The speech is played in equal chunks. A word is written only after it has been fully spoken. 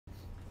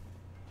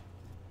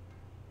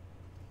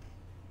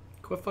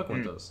Quit fucking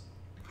with those.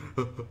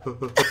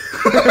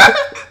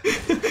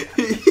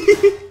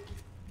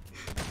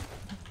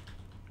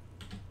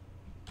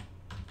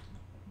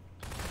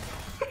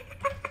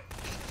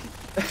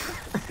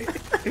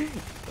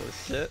 Oh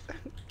shit.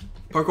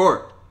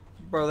 Parkour.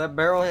 Bro, that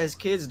barrel has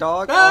kids,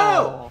 dog.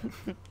 No!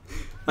 Oh.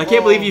 I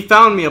can't believe you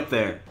found me up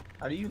there.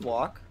 How do you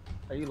lock?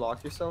 How do you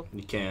lock yourself?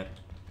 You can't.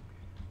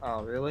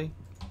 Oh, really?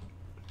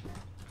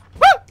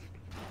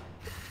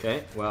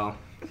 Okay, well,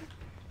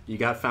 you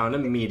got found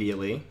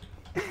immediately.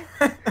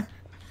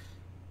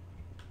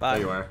 Bye. There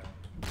you are.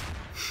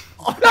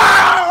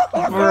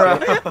 Bro.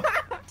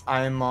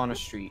 I am on a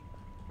street.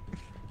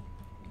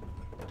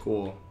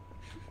 Cool.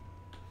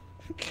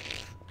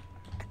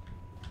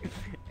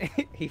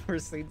 He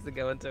proceeds to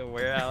go into a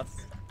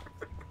warehouse.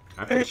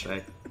 I can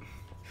check.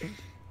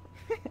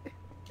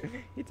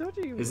 He told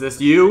you. Is this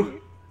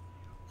you?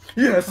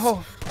 Yes.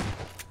 Oh.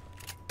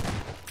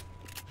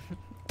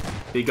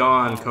 Be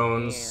gone, Oh,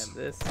 cones.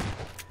 man, this.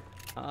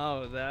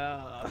 Oh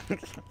no.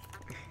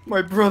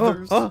 My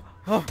brothers. Oh,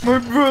 My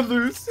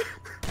brothers.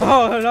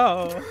 oh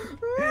no.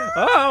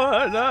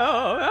 Oh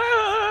no.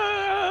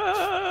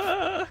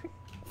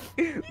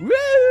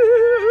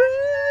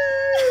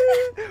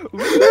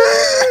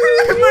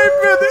 My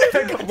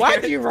brother.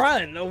 Why'd you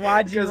run?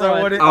 Why'd you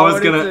run?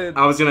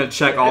 I was gonna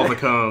check all the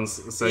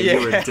cones, so you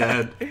were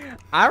dead.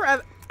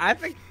 I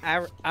think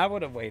I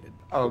would have waited.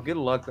 Oh, good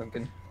luck,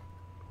 Duncan.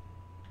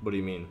 What do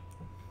you mean?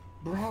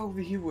 Bro, over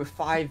here with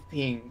 5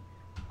 ping.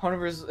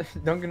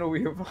 Hunterverse, Duncan over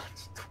here.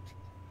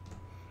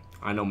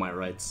 I know my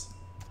rights.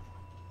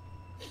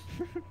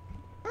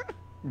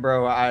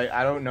 Bro,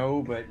 I don't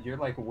know, but you're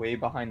like way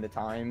behind the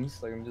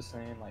times. Like I'm just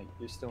saying, like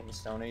you're still in the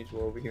Stone Age.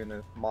 We're over here in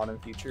the modern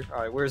future.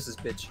 All right, where's this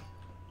bitch?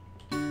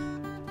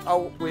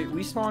 Oh wait,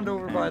 we spawned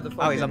over by the.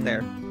 Oh, he's up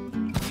there.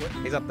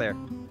 He's up there.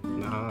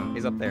 Nah.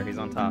 He's up there. He's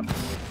on top.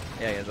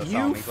 Yeah, he is. I saw You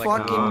him. He's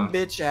fucking like,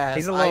 bitch ass.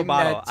 he's a little I'm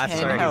bottle. at I 10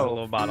 swear he's a health.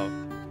 little bottle.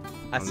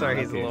 I swear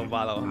he's a little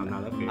bottle. I'm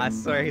not up here. I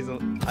swear he's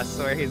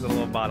a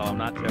little bottle. I'm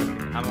not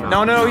joking.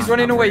 No, he's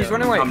running away. He's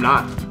running away. I'm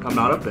not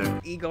up there.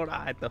 Eagle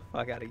eyed the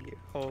fuck out of you.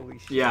 Holy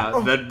shit.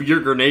 Yeah, your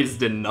grenades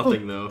did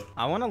nothing though.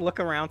 I want to look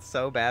around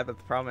so bad, but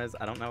the problem is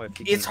I don't know if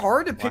you It's can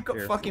hard to walk pick up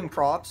your- fucking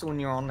props when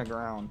you're on the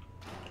ground.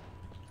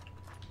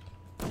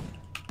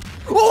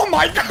 Oh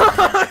my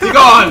god! Be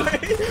gone!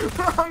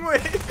 Wrong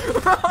way!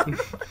 Wrong way!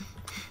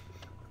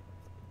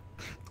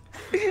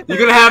 You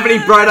gonna have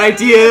any bright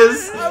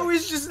ideas? I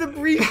was just a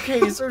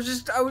briefcase. I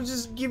was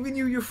just giving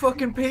you your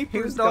fucking He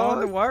papers, was going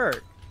to dog.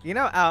 work. You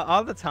know,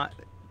 all the time.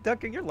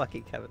 Duncan, you're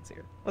lucky Kevin's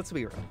here. Let's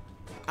be real.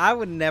 I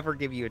would never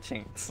give you a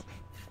chance.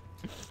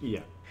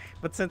 Yeah.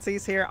 But since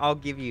he's here, I'll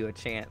give you a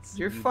chance.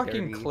 You're you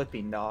fucking dirty-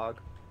 clipping,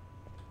 dog.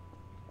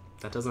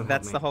 That doesn't help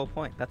That's me. the whole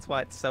point. That's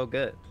why it's so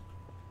good.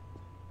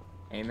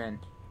 Amen.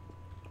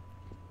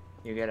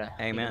 You're gonna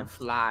Amen.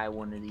 fly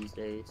one of these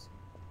days.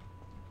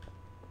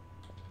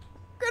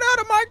 Get out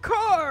of my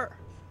car!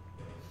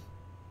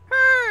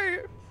 Hey!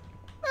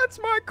 That's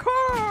my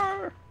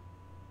car!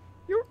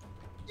 You're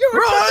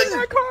Run! taking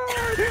my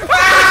car!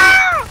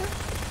 Ah!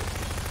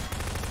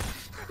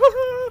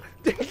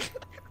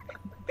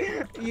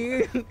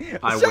 You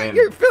I shut win.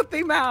 your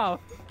filthy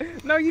mouth!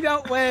 No, you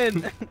don't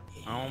win!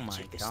 Oh my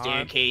Check the god.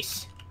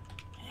 staircase.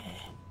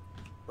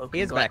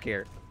 He is back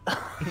here. God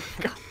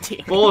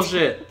damn.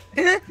 Bullshit.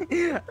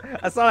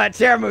 I saw that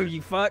chair move,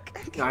 you fuck.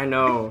 I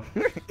know.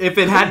 If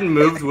it hadn't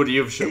moved, would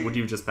you have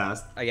just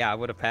passed? Oh, yeah, I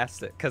would have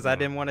passed it because I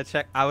didn't want to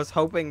check. I was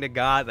hoping to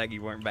God that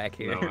you weren't back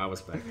here. No, I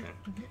was back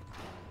there.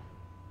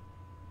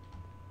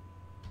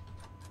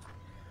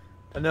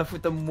 Enough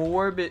with the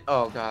morbid.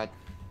 Oh god.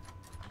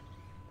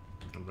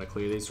 I'm gonna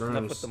clear these Enough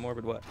with rooms. the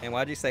morbid what? And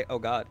why'd you say, oh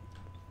God?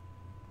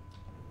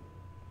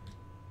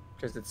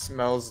 Because it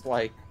smells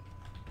like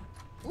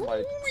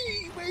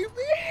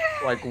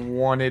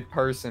wanted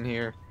person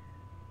here.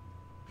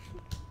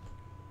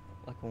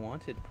 Like a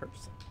wanted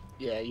person.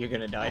 Yeah, you're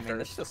gonna die Oh, man,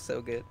 this first. feels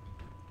so good.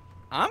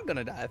 I'm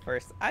gonna die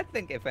first. I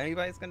think if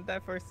anybody's gonna die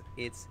first,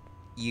 it's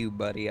you,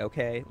 buddy,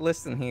 okay?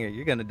 Listen here,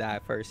 you're gonna die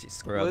first, you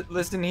scrub.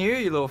 Listen here,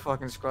 you little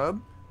fucking scrub.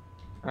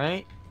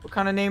 Right? What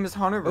kind of name is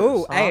Hunterverse?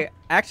 Ooh, huh? hey,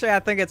 actually, I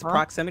think it's Huh?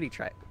 proximity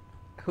track.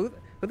 Who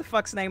the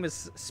fuck's name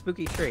is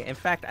Spooky Tree? In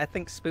fact, I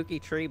think Spooky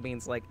Tree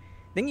means like,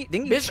 didn't you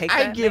Bitch, take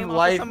I that give name off of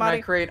life and somebody?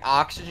 I create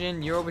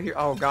oxygen. You're over here.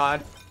 Oh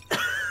god.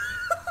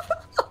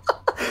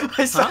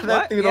 I saw Huh? that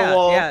What? through Yeah, the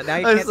wall. yeah, now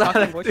you I can't saw talk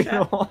in that voice through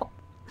chat? the wall.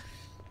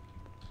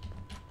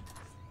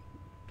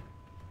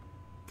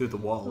 Through the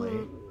wall, eh?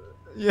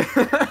 Yeah.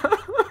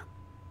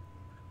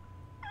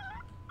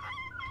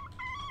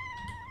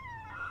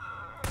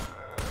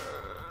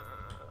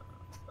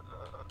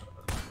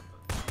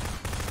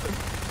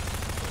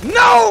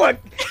 No!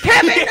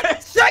 Kevin!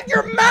 Shut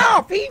your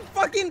mouth! He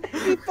fucking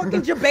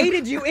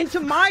debated you into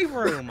my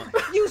room!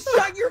 You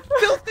shut your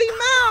filthy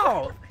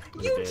mouth!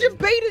 You did.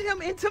 debated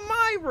him into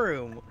my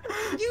room!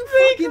 You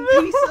fucking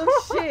piece of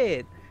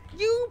shit!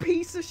 You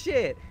piece of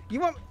shit.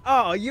 You want?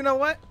 Oh, you know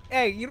what?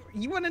 Hey,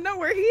 you want to know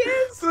where he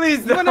is?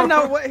 Please, You want to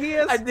know what he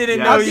is? I didn't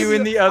Yeah. know I'll you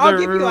in the other I'll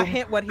give room. you a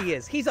hint what he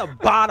is. He's a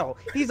bottle.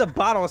 He's a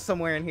bottle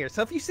somewhere in here.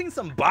 So if you've seen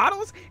some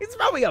bottles, it's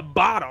probably a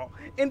bottle.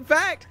 In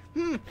fact,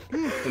 In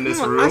this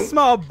room? I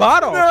smell a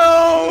bottle.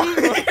 No.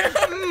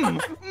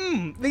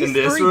 These In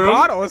this three room?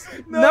 bottles.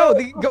 No,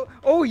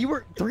 oh, you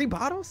were 3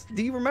 bottles?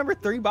 Do you remember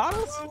 3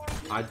 bottles?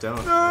 I don't.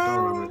 I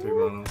don't remember 3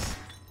 bottles.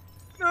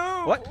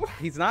 No. What?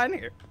 He's not in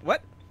here.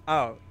 What?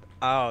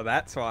 Oh,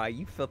 that's why.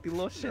 You filthy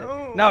little shit.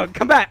 No,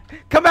 come back.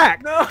 Come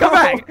back. No. Come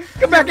back.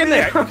 Come back in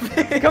there.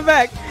 Come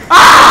back.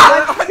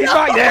 Ah! He's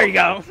right there. You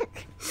go.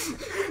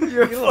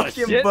 You're a You little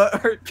fucking shit.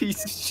 butthurt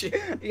piece of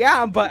shit.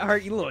 Yeah, I'm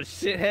butthurt, you little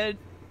shithead.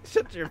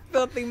 Shut your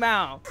filthy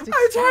mouth. I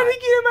tried to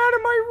get him out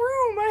of my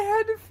room. I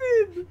had to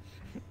fib.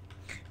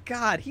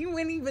 God, he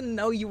wouldn't even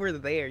know you were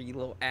there, you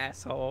little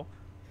asshole.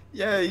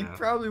 Yeah, you Yeah.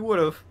 probably would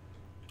have.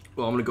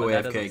 Well, I'm gonna go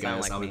But that AFK, doesn't sound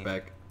guys. like I'll be me.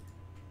 back.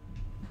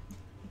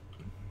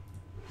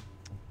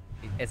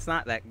 It's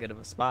not that good of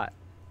a spot.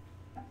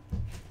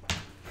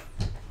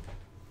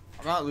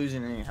 I'm not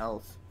losing any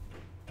health.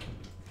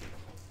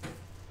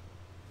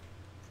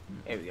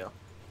 There we go.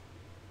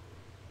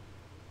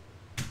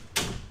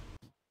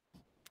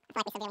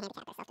 Fuck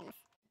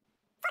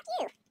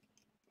you!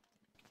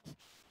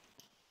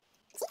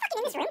 Is he fucking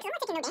in this room? 'Cause I'm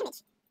not taking no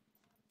damage.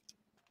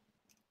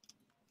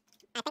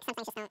 I think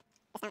sometimes just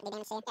don't do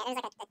damage to you. Yeah,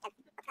 there's like a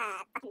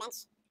fucking bench.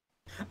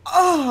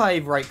 Oh, I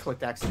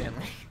right-clicked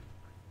accidentally.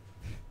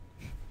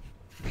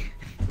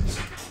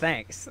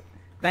 Thanks,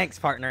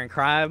 partner in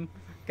crime.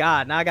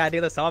 God, now I gotta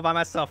do this all by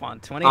myself on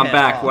 20 I'm heads.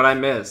 back. What'd I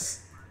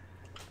miss?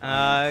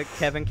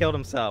 Kevin killed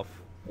himself.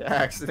 Yeah,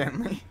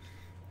 accidentally.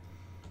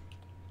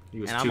 He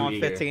was And I'm too on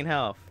eager. 15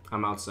 health.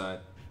 I'm outside.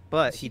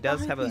 But Is he he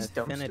does behind have an these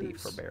affinity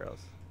dumpsters? for barrels.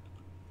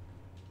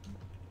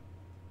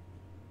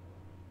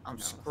 I'm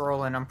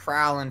scrolling. I'm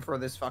prowling for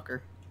this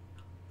fucker.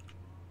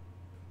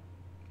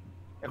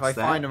 If What's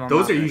I that? find him, I'm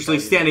Those not are gonna usually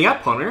tell you. standing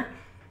up, Hunter.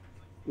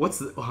 What's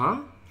the...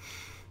 Huh?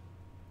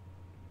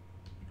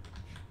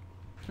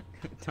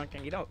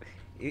 Duncan,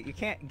 you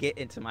can't get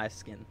into my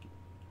skin.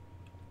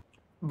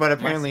 But My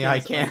apparently I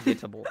skin's can.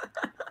 ungettable.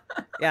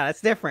 Yeah,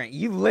 that's different.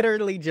 You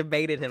literally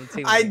debated him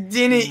too. I you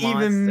didn't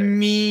monster. even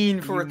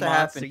mean for You it to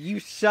monster. happen. You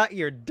shut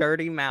your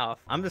dirty mouth.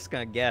 I'm just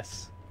gonna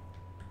guess.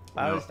 If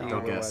I No, was you,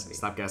 don't where guess. would I be?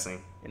 Stop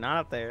guessing. You're not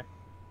up there.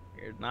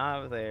 You're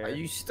not up there. Are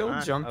you still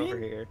Not jumping? over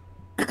here?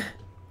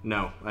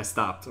 No, I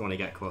stopped when he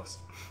got close.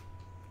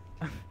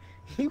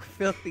 You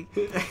filthy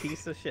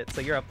piece of shit.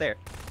 So you're up there.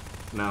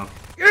 No.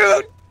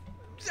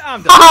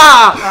 I'm done.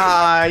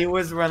 Ha! Ah, he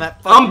was running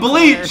that. I'm fucking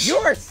Bleach!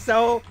 corner. You're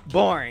so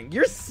boring.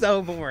 You're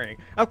so boring.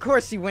 Of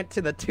course you went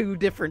to the 2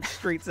 different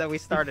streets that we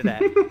started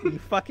at. You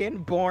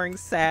fucking boring,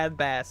 sad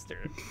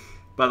bastard.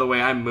 By the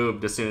way, I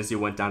moved as soon as you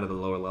went down to the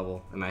lower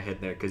level, and I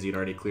hid there because you'd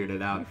already cleared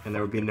it out, and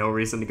there would be no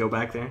reason to go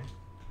back there.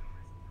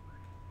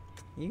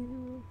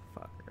 You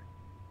fucker.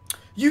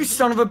 You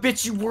son of a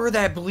bitch! You were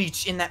that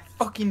bleach in that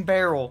fucking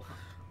barrel.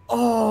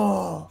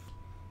 Oh.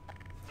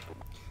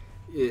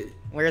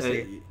 Where is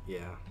he?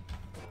 Yeah.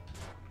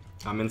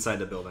 I'm inside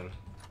the building.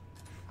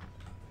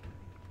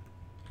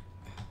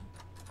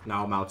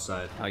 Now I'm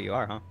outside. Oh, you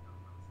are, huh?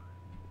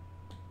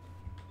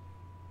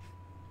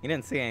 You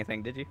didn't see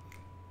anything, did you?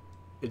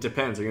 It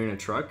depends. Are you in a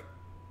truck?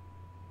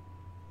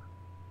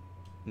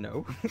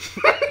 No.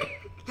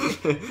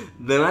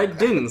 Then I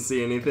didn't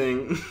see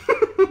anything.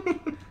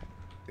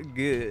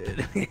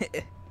 Good.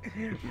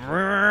 But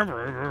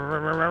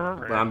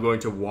I'm going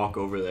to walk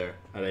over there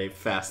at a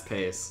fast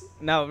pace.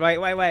 No, wait,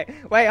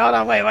 hold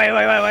on,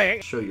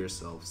 wait. Show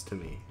yourselves to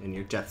me, and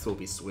your deaths will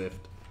be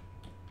swift.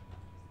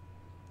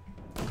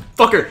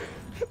 Fucker!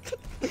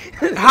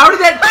 How did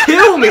that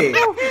kill me?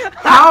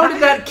 How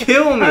did that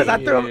kill me? Cause I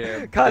threw Yeah,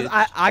 him, cause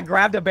bitch. I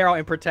grabbed a barrel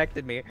and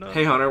protected me.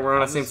 Hey Hunter, we're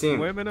on the same team.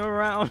 Swimming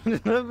around in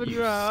the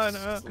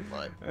vagina,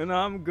 slut. and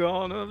I'm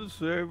gonna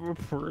save a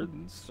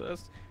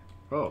princess.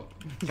 Oh,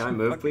 can I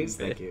move, Fucking please?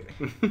 Thank you.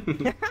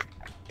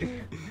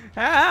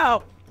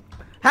 Help!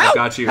 I've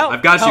got you.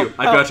 I've got you.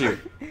 I've got you.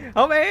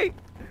 Help me!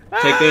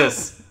 Take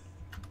this.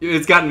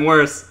 It's gotten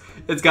worse.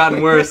 It's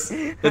gotten worse.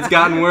 It's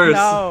gotten worse.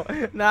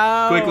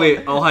 No. Quickly,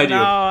 I'll hide you.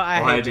 No, I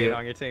I'll hate hide being you.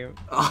 on your team.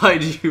 I'll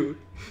hide you.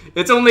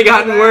 It's only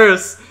gotten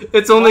worse.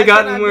 It's only Why can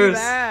I gotten be worse.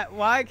 that?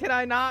 Why can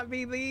I not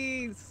be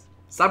these?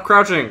 Stop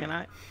crouching. Can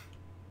I?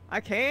 I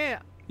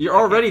can't. You're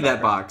already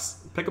that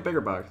box. Pick a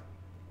bigger box.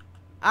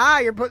 Ah,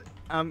 you're put.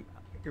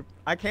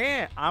 I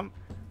can't.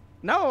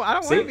 No, I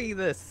don't want See? to be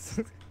this.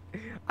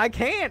 I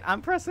can't.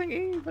 I'm pressing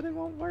E, but it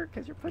won't work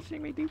because you're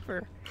pushing me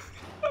deeper.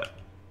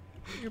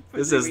 You're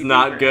This pushing is me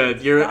not deeper.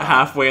 good. You're Stop.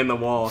 halfway in the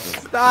wall.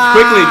 Stop.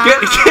 Quickly,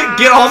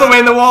 get all the way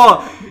in the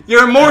wall.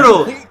 You're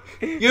immortal.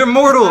 You're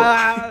immortal.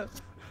 Ah.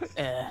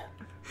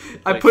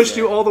 I pushed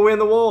you all the way in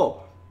the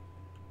wall.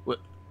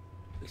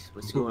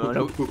 What's going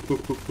on?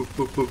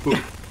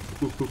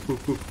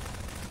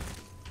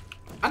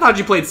 I thought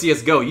you played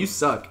CS:GO. You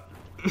suck.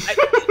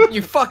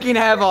 You fucking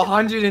have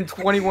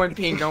 121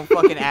 ping. Don't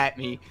fucking at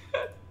me.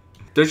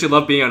 Don't you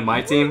love being on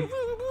my team?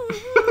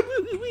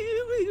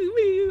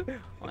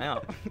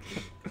 Wow.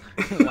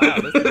 Wow,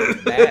 this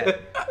is bad.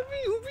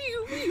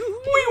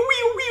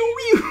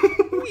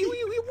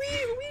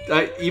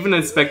 Even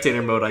in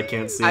spectator mode, I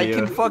can't see I you.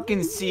 can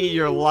fucking see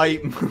your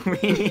light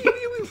moving.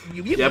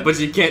 Yeah, but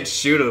you can't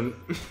shoot him.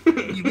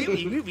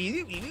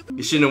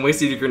 You shouldn't have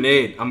wasted your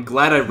grenade. I'm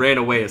glad I ran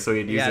away so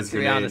he'd use Yeah, his to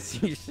be grenade.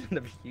 honest, you shouldn't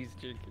have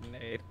used your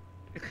grenade.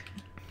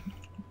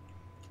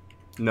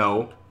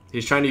 No,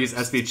 he's trying to use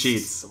SB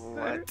cheats.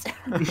 Slut.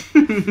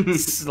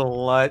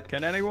 Slut.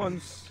 Can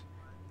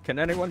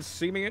anyone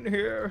see me in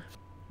here?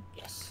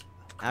 Yes.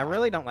 I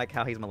really don't like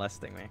how he's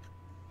molesting me.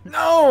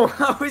 No,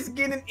 I was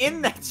getting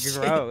in that shit.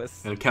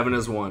 Gross. And Kevin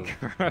has won.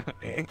 Gross.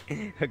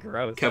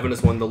 Kevin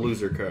has won the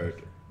loser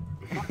card.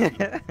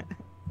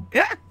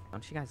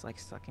 Don't you guys like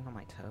sucking on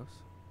my toes?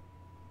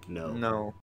 No. No.